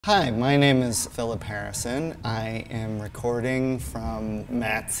Hi, my name is Philip Harrison. I am recording from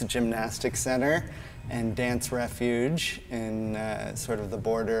Matt's Gymnastics Center and Dance Refuge in sort of the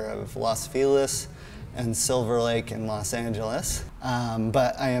border of Los Feliz and Silver Lake in Los Angeles.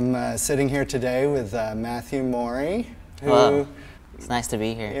 But I am sitting here today with Matthew Mori. Hello. It's nice to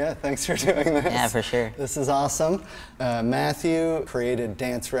be here. Yeah, thanks for doing this. Yeah, for sure. This is awesome. Matthew created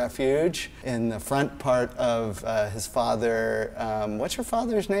Dance Refuge in the front part of his father. What's your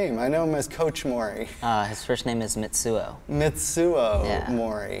father's name? I know him as Coach Mori. His first name is Mitsuo. Mitsuo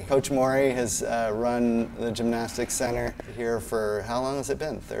Mori. Coach Mori has run the Gymnastics Center here for, how long has it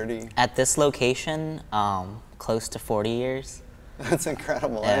been? 30? At this location, close to 40 years. That's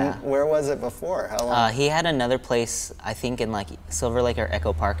incredible. Yeah. And where was it before? How long? He had another place, I think in like Silver Lake or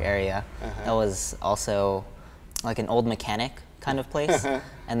Echo Park area. That was also like an old mechanic kind of place.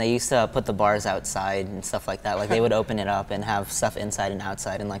 And they used to put the bars outside and stuff like that. Like they would open it up and have stuff inside and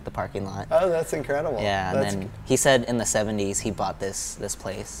outside in like the parking lot. Oh, that's incredible. Yeah, and then he said in the 70s he bought this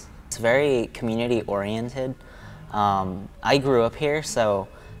place. It's very community oriented. I grew up here, so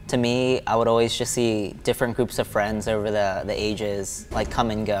to me, I would always just see different groups of friends over the ages, like come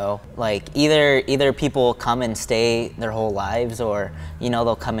and go. Like either people come and stay their whole lives, or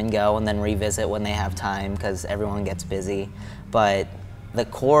they'll come and go and then revisit when they have time because everyone gets busy. But the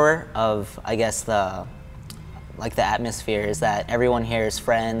core of, I guess, the atmosphere is that everyone here is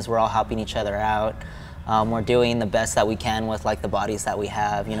friends. We're all helping each other out. We're doing the best that we can with the bodies that we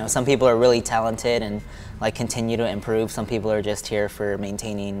have. Some people are really talented and continue to improve. Some people are just here for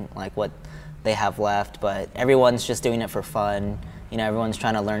maintaining what they have left, but everyone's just doing it for fun. Everyone's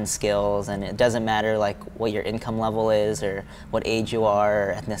trying to learn skills, and it doesn't matter what your income level is or what age you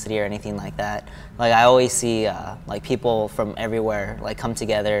are or ethnicity or anything like that. I always see people from everywhere come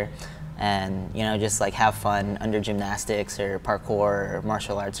together and just have fun under gymnastics or parkour or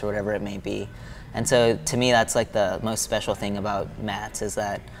martial arts or whatever it may be. And so to me, that's the most special thing about Matt's, is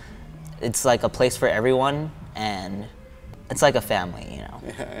that it's a place for everyone, and it's like a family,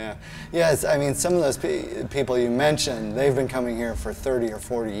 Yeah. Yes, I mean, some of those people you mentioned, they've been coming here for 30 or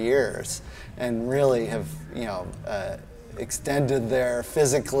 40 years and really have, extended their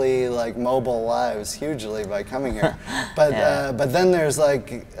physically mobile lives hugely by coming here. But yeah. But then there's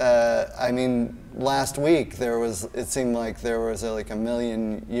I mean, last week it seemed like there was a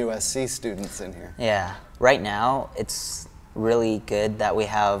million USC students in here. Yeah. Right now it's really good that we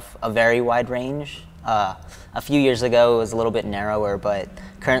have a very wide range. A few years ago it was a little bit narrower, but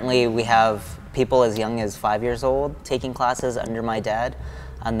currently we have people as young as 5 years old taking classes under my dad,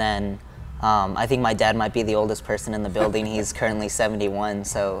 and then I think my dad might be the oldest person in the building. He's currently 71,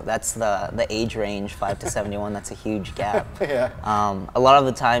 so that's the age range, 5 to 71. That's a huge gap. Yeah. A lot of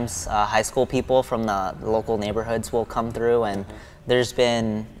the times, high school people from the local neighborhoods will come through, and there's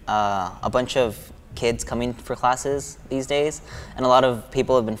been a bunch of kids coming for classes these days, and a lot of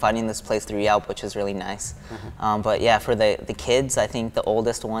people have been finding this place through Yelp, which is really nice. But yeah, for the kids, I think the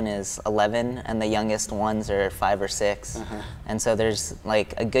oldest one is 11 and the youngest ones are 5 or 6. And so there's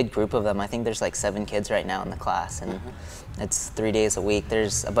a good group of them. I think there's 7 kids right now in the class, and it's 3 days a week.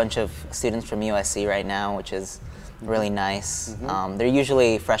 There's a bunch of students from USC right now, which is really nice. They're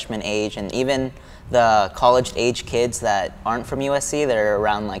usually freshman age, and even the college age kids that aren't from USC, they're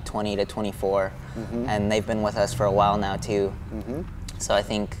around 20 to 24, and they've been with us for a while now too. So I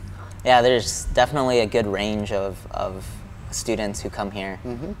think, yeah, there's definitely a good range of students who come here,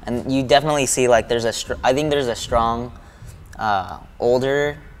 and you definitely see I think there's a strong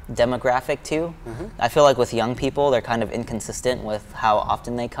older demographic too. I feel with young people, they're kind of inconsistent with how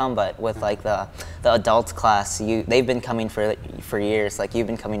often they come, but with the adult class, they've been coming for years. You've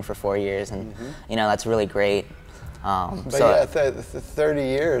been coming for 4 years, and that's really great. But so, yeah, 30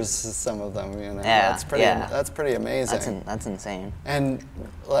 years, some of them, yeah, that's pretty amazing. That's insane. And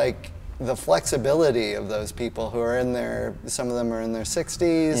the flexibility of those people who are some of them are in their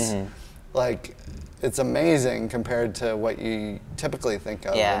 60s, it's amazing compared to what you typically think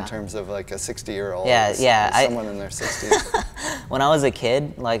of in terms of a 60-year-old. Someone in their 60s. When I was a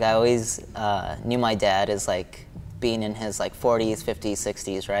kid, I always knew my dad as being in his 40s, 50s,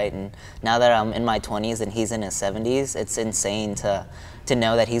 60s, right? And now that I'm in my 20s and he's in his 70s, it's insane to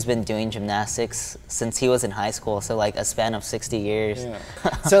know that he's been doing gymnastics since he was in high school. So a span of 60 years. Yeah.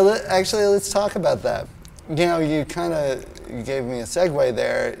 So actually, let's talk about that. You gave me a segue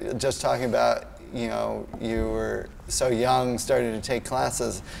there, just talking about you were so young, starting to take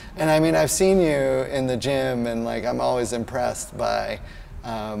classes. And I mean, I've seen you in the gym, and I'm always impressed by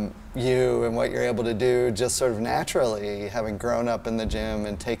you and what you're able to do just sort of naturally, having grown up in the gym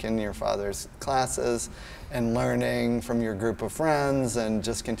and taken your father's classes. and learning from your group of friends and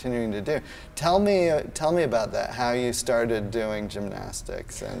just continuing to do. Tell me about that, how you started doing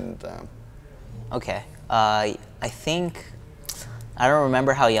gymnastics. And Okay, I think, I don't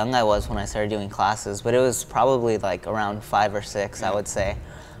remember how young I was when I started doing classes, but it was probably like around 5 or 6, I would say.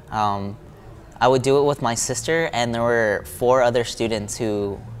 I would do it with my sister, and there were 4 other students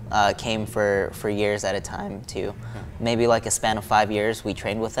who came for years at a time too. Maybe like a span of 5 years, we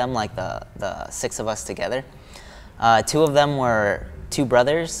trained with them, like the 6 of us together. 2 of them were 2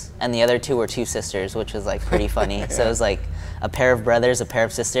 brothers, and the other 2 were 2 sisters, which was like pretty funny. So it was like a pair of brothers, a pair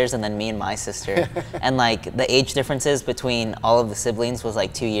of sisters, and then me and my sister. And like the age differences between all of the siblings was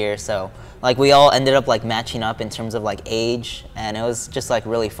like 2 years. So like we all ended up like matching up in terms of like age, and it was just like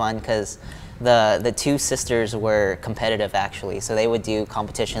really fun because the 2 sisters were competitive actually. So they would do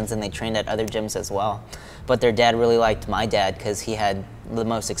competitions and they trained at other gyms as well. But their dad really liked my dad because he had the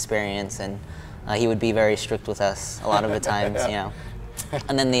most experience, and he would be very strict with us a lot of the times, you know.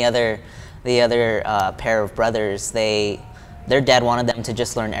 And then the other pair of brothers, their dad wanted them to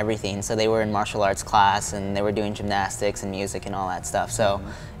just learn everything. So they were in martial arts class, and they were doing gymnastics and music and all that stuff. So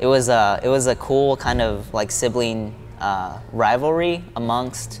it was a cool kind of like sibling rivalry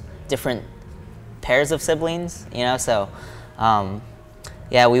amongst different pairs of siblings, you know. So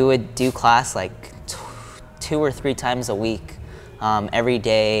yeah, we would do class like 2 or 3 times a week, every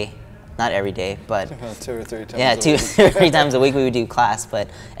day. Not every day, but 2 or 3 times. Yeah, 2 or 3 times a week we would do class, but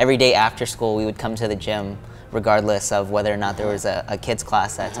every day after school we would come to the gym, regardless of whether or not there was a kids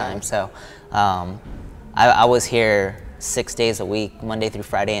class that time. So I was here 6 days a week, Monday through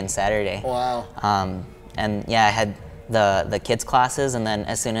Friday and Saturday. Wow. And yeah, I had the kids classes, and then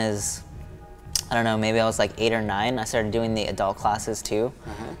as soon as, I don't know, maybe I was like 8 or 9, I started doing the adult classes too,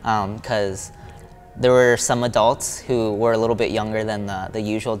 because there were some adults who were a little bit younger than the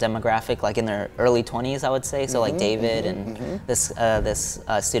usual demographic, like in their early 20s, I would say. So like David and this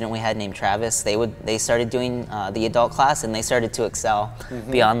student we had named Travis, they started doing the adult class, and they started to excel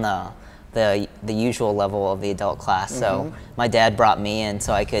beyond the usual level of the adult class. So my dad brought me in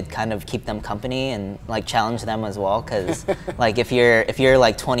so I could kind of keep them company and like challenge them as well, because like if you're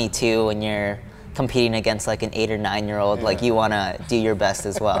like 22 and you're competing against like an 8 or 9-year-old, like you want to do your best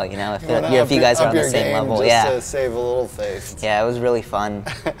as well, you know, if you guys are on the same level. Just to save a little face. Yeah, it was really fun.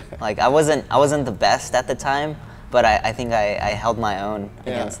 Like I wasn't the best at the time, but I think I held my own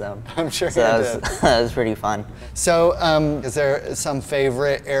against them. I'm sure so that was pretty fun. So is there some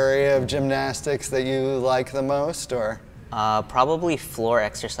favorite area of gymnastics that you like the most, or? Probably floor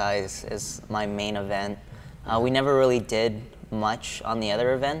exercise is my main event. We never really did much on the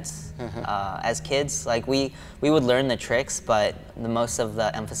other events as kids. Like we would learn the tricks, but the most of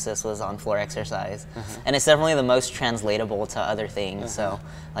the emphasis was on floor exercise, and it's definitely the most translatable to other things. So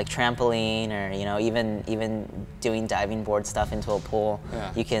like trampoline, or you know, even doing diving board stuff into a pool,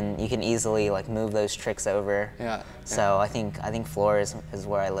 you can easily like move those tricks over. So I think floor is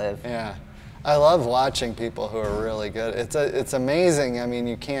where I live. Yeah. I love watching people who are really good. It's amazing. I mean,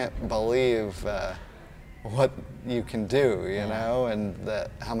 you can't believe what you can do, you know, and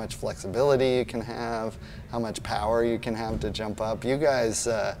how much flexibility you can have, how much power you can have to jump up. You guys,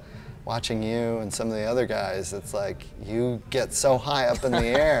 watching you and some of the other guys, it's like you get so high up in the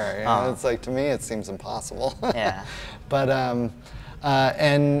air. You know? It's like, to me, it seems impossible. Yeah. But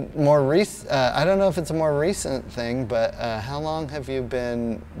and more recent, I don't know if it's a more recent thing, but how long have you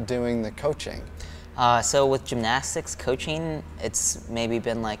been doing the coaching? So with gymnastics coaching, it's maybe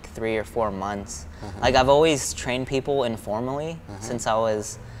been like 3 or 4 months. Like I've always trained people informally since I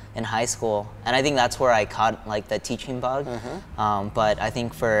was in high school, and I think that's where I caught like the teaching bug. But I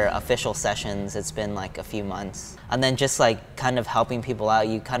think for official sessions, it's been like a few months. And then just like kind of helping people out,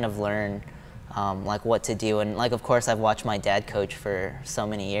 you kind of learn like what to do. And like, of course, I've watched my dad coach for so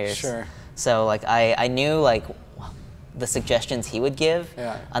many years. Sure. So like I knew like the suggestions he would give,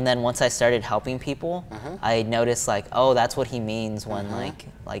 and then once I started helping people, I noticed like, oh, that's what he means when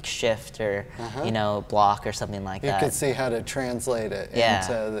like shift or you know, block or something like that. You could see how to translate it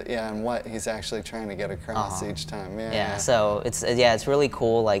into and what he's actually trying to get across each time. So it's really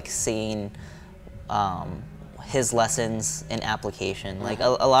cool like seeing his lessons in application. Like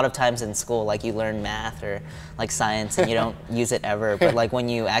a lot of times in school, like you learn math or like science and you don't use it ever, but like when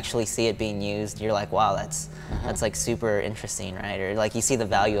you actually see it being used, you're like, wow, that's like super interesting, right? Or like you see the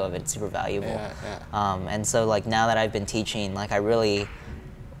value of it, it's super valuable. And so like now that I've been teaching, like I really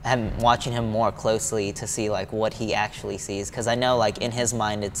am watching him more closely to see like what he actually sees, because I know like in his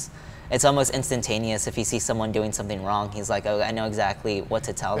mind it's almost instantaneous. If he sees someone doing something wrong, he's like, oh, I know exactly what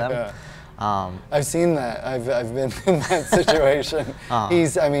to tell them. I've seen that. I've been in that situation.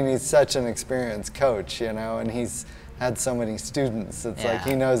 I mean, he's such an experienced coach, you know, and he's had so many students. It's like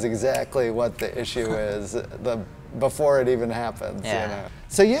he knows exactly what the issue is before it even happens, you know.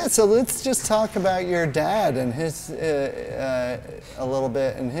 So let's just talk about your dad and his a little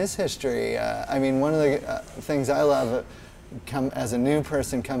bit in his history. I mean, one of the things I love as a new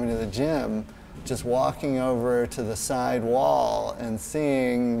person coming to the gym, just walking over to the side wall and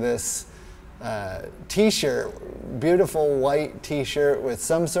seeing this t-shirt, beautiful white t-shirt with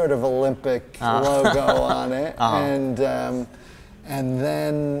some sort of Olympic logo on it, and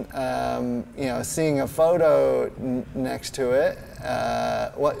then you know, seeing a photo next to it.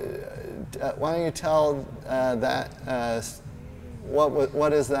 Why don't you tell that?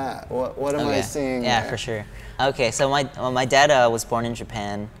 What is that? What am I seeing? Yeah, there? for sure. Okay, so my dad was born in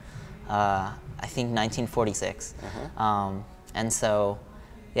Japan, I think 1946, and so.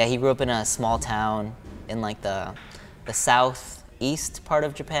 Yeah, he grew up in a small town in like the southeast part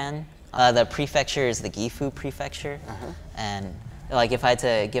of Japan. The prefecture is the Gifu prefecture, and like if I had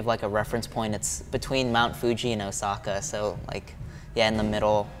to give like a reference point, it's between Mount Fuji and Osaka. So like, yeah, in the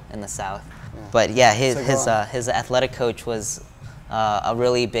middle, in the south. But yeah, his athletic coach was a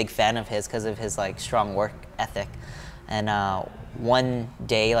really big fan of his because of his like strong work ethic, and one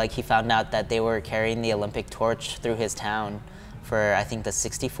day like he found out that they were carrying the Olympic torch through his town for I think the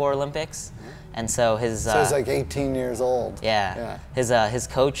 '64 Olympics, and so his so he's like 18 years old. Yeah. His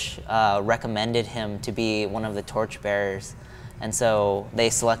coach recommended him to be one of the torch bearers, and so they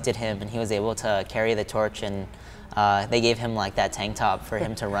selected him, and he was able to carry the torch, and they gave him like that tank top for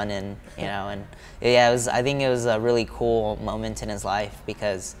him to run in, you know, and yeah, I think it was a really cool moment in his life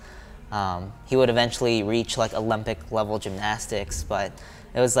because he would eventually reach like Olympic level gymnastics, but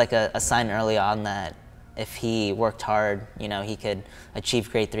it was like a sign early on that if he worked hard, you know, he could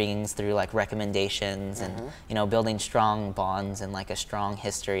achieve great things through like recommendations and, you know, building strong bonds and like a strong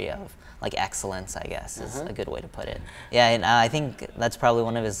history of like excellence, I guess, is a good way to put it. Yeah, and I think that's probably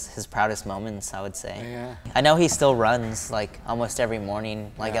one of his proudest moments, I would say. Yeah. I know he still runs like almost every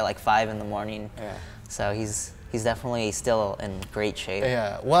morning, like at like 5 in the morning. Yeah. So he's definitely still in great shape.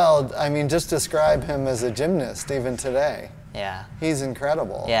 Yeah, well, I mean, just describe him as a gymnast even today. Yeah. He's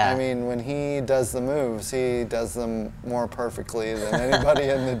incredible. Yeah. I mean, when he does the moves, he does them more perfectly than anybody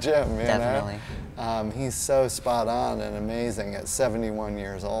in the gym, you Definitely. know? He's so spot on and amazing at 71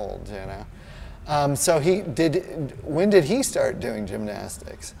 years old, you know? So when did he start doing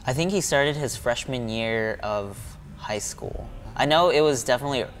gymnastics? I think he started his freshman year of high school. I know it was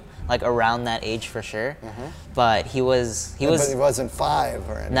definitely like around that age for sure, but he was. But he wasn't 5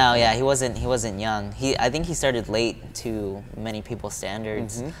 or anything. No, yeah, he wasn't young. I think he started late to many people's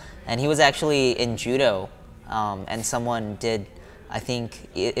standards, and he was actually in judo, and someone did. I think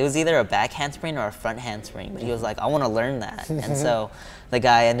it was either a back handspring or a front handspring, but he was like, I want to learn that, and so the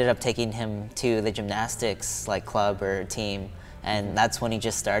guy ended up taking him to the gymnastics like club or team, and that's when he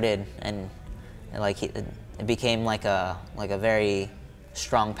just started, and like it became like a very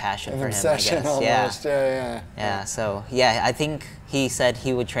strong passion for him, I guess. Almost. Yeah. So yeah, I think he said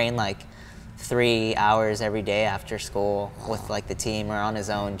he would train like 3 hours every day after school with like the team or on his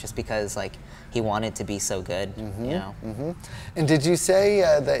own, just because like he wanted to be so good, you know. And did you say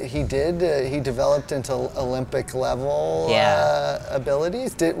that he developed into Olympic level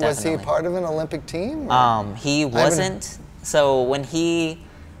abilities? Was he part of an Olympic team? He wasn't. So when he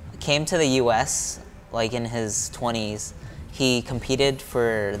came to the U.S. like in his 20s. He competed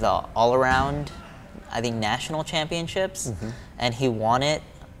for the all-around, I think, national championships, and he won it.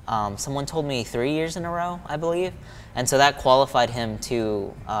 Someone told me 3 years in a row, I believe, and so that qualified him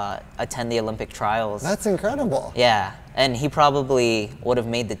to attend the Olympic trials. That's incredible. Yeah, and he probably would have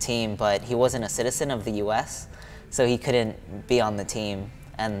made the team, but he wasn't a citizen of the U.S., so he couldn't be on the team,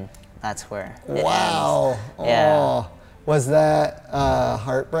 and that's where it ends. Yeah. Oh. Was that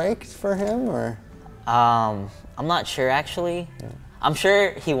heartbreak for him, or? I'm not sure, actually. I'm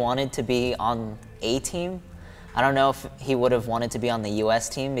sure he wanted to be on a team. I don't know if he would have wanted to be on the U.S.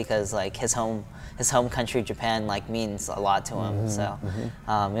 team because like his home country, Japan, like means a lot to him. So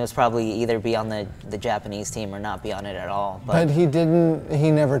it was probably either be on the Japanese team or not be on it at all. But he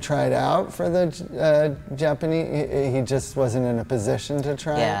never tried out for the Japanese. He just wasn't in a position to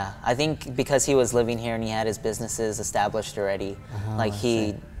try. Yeah, I think because he was living here and he had his businesses established already, like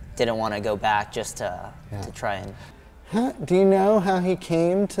he didn't want to go back just to try and. Do you know how he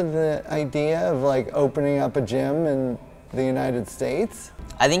came to the idea of like opening up a gym in the United States?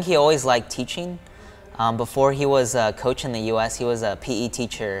 I think he always liked teaching. Before he was a coach in the U.S., he was a PE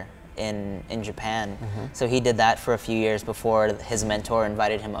teacher in Japan. So he did that for a few years before his mentor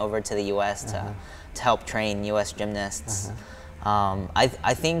invited him over to the U.S. to help train U.S. gymnasts.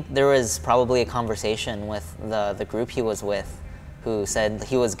 I think there was probably a conversation with the group he was with, who said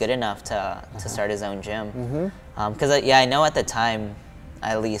he was good enough to start his own gym. Because I know at the time,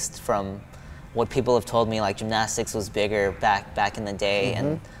 at least from what people have told me, like gymnastics was bigger back in the day,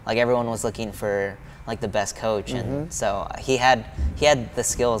 and like everyone was looking for like the best coach, and so he had the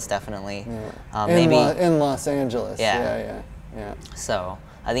skills definitely. Maybe in Los Angeles. Yeah. So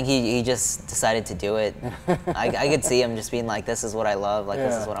I think he just decided to do it. I could see him just being like, this is what I love, like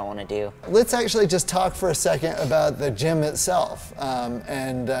this is what I want to do. Let's actually just talk for a second about the gym itself,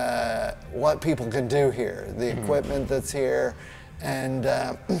 and what people can do here, the equipment that's here, and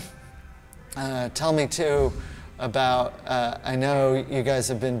tell me too about, I know you guys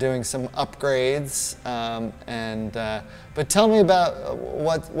have been doing some upgrades, but tell me about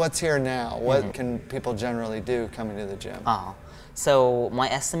what's here now. What can people generally do coming to the gym? So my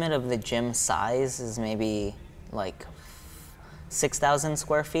estimate of the gym size is maybe like 6,000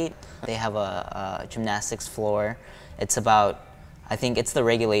 square feet. They have a gymnastics floor. It's about, I think it's the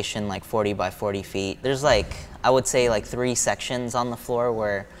regulation like 40 by 40 feet. There's like, I would say like 3 sections on the floor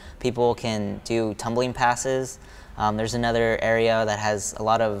where people can do tumbling passes. There's another area that has a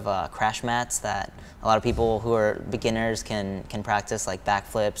lot of crash mats that a lot of people who are beginners can practice like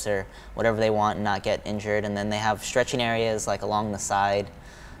backflips or whatever they want and not get injured. And then they have stretching areas like along the side.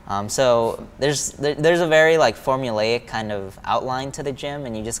 So there's a very like formulaic kind of outline to the gym,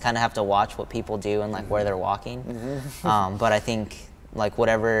 and you just kind of have to watch what people do and like where they're walking. But I think like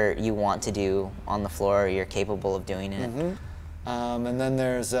whatever you want to do on the floor, you're capable of doing it. And then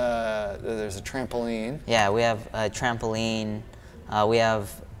there's a trampoline. Yeah, we have a trampoline. We have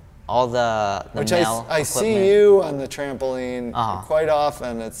all the Which male I see you on the trampoline quite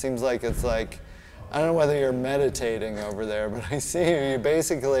often. It seems like it's like, I don't know whether you're meditating over there, but I see you. You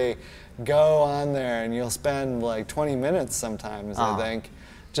basically go on there and you'll spend like 20 minutes sometimes, I think,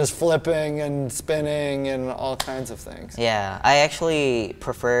 just flipping and spinning and all kinds of things. Yeah, I actually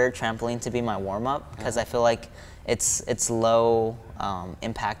prefer trampoline to be my warm-up because I feel like it's low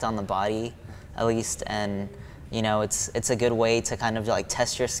impact on the body, at least, and you know it's a good way to kind of like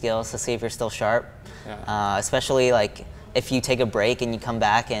test your skills to see if you're still sharp, especially like if you take a break and you come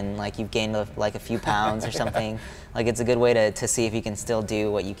back and like you've gained like a few pounds or something. Like it's a good way to see if you can still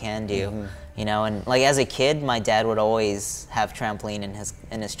do what you can do. You know, and like as a kid, my dad would always have trampoline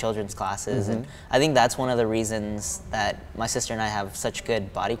in his children's classes, and I think that's one of the reasons that my sister and I have such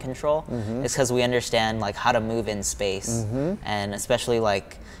good body control is because we understand like how to move in space, and especially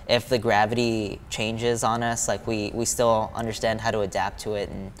like if the gravity changes on us, like we still understand how to adapt to it,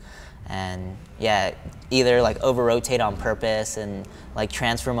 and yeah, either like over rotate on purpose and like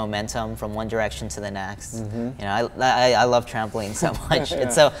transfer momentum from one direction to the next. You know, I love trampoline so much.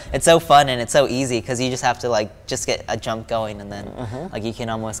 It's so fun and it's so easy because you just have to like just get a jump going, and then like you can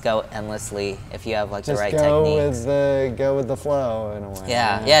almost go endlessly if you have like the right technique. Go with the flow in a way.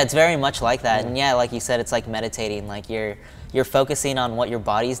 Yeah, it's very much like that. And yeah, like you said, it's like meditating. Like you're focusing on what your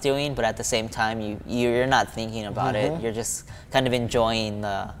body's doing, but at the same time you're not thinking about it. You're just kind of enjoying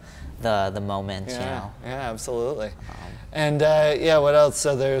the moment, you know. Yeah, absolutely. And yeah, what else?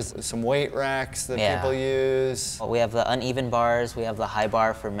 So there's some weight racks that people use. Well, we have the uneven bars, we have the high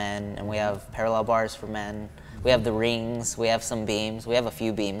bar for men, and we have parallel bars for men. We have the rings, we have some beams. We have a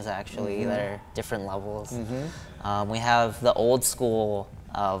few beams actually that are different levels. We have the old school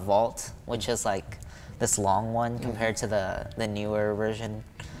vault, which is like this long one compared to the newer version.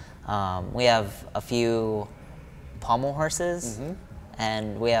 We have a few pommel horses,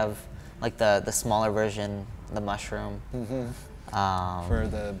 and we have like the smaller version, the mushroom. For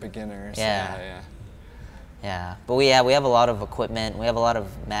the beginners. Yeah, but we have a lot of equipment. We have a lot of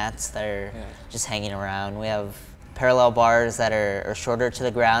mats that are just hanging around. We have parallel bars that are shorter to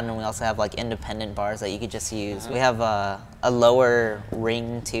the ground, and we also have like independent bars that you could just use. We have a lower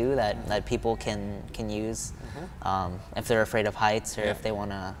ring too that people can use if they're afraid of heights or if they want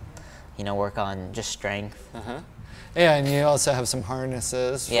to, you know, work on just strength. Yeah, and you also have some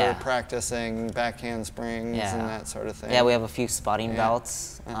harnesses for practicing back handsprings and that sort of thing. Yeah, we have a few spotting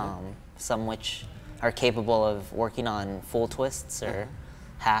belts, some which are capable of working on full twists or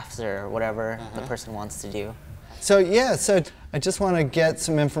halves or whatever the person wants to do. So yeah, so I just want to get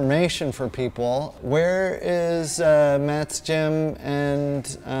some information for people. Where is Matt's Gym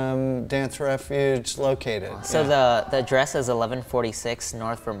and Dance Refuge located? So the address is 1146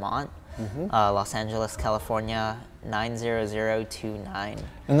 North Vermont. Los Angeles, California, 90029.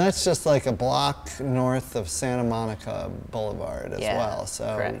 And that's just like a block north of Santa Monica Boulevard as well.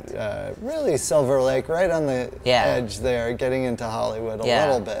 So really Silver Lake, right on the edge there, getting into Hollywood a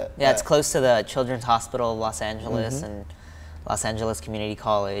little bit. Yeah, it's close to the Children's Hospital of Los Angeles and Los Angeles Community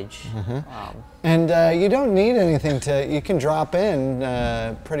College. And you don't need anything you can drop in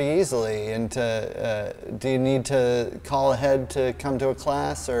pretty easily. And do you need to call ahead to come to a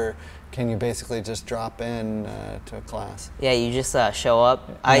class, or can you basically just drop in to a class? Yeah, you just show up.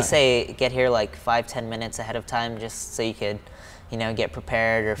 I say get here like 5-10 minutes ahead of time, just so you could, get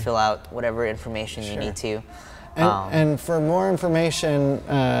prepared or fill out whatever information you need to. And for more information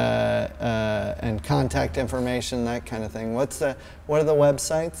and contact information, that kind of thing, what are the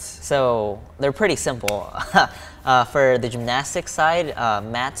websites? So they're pretty simple. For the gymnastics side,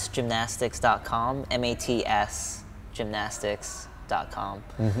 matsgymnastics.com, M-A-T-S gymnastics.com.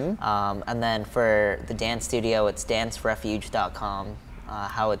 And then for the dance studio, it's dancerefuge.com,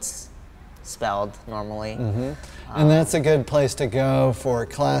 how it's spelled normally. And that's a good place to go for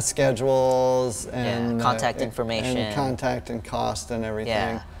class schedules and contact information. And contact and cost and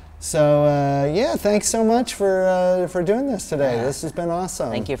everything. So thanks so much for doing this today. This has been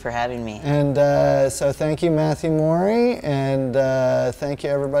awesome. Thank you for having me. And so thank you, Matthew Mori, and thank you,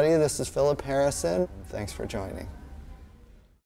 everybody. This is Philip Harrison. Thanks for joining.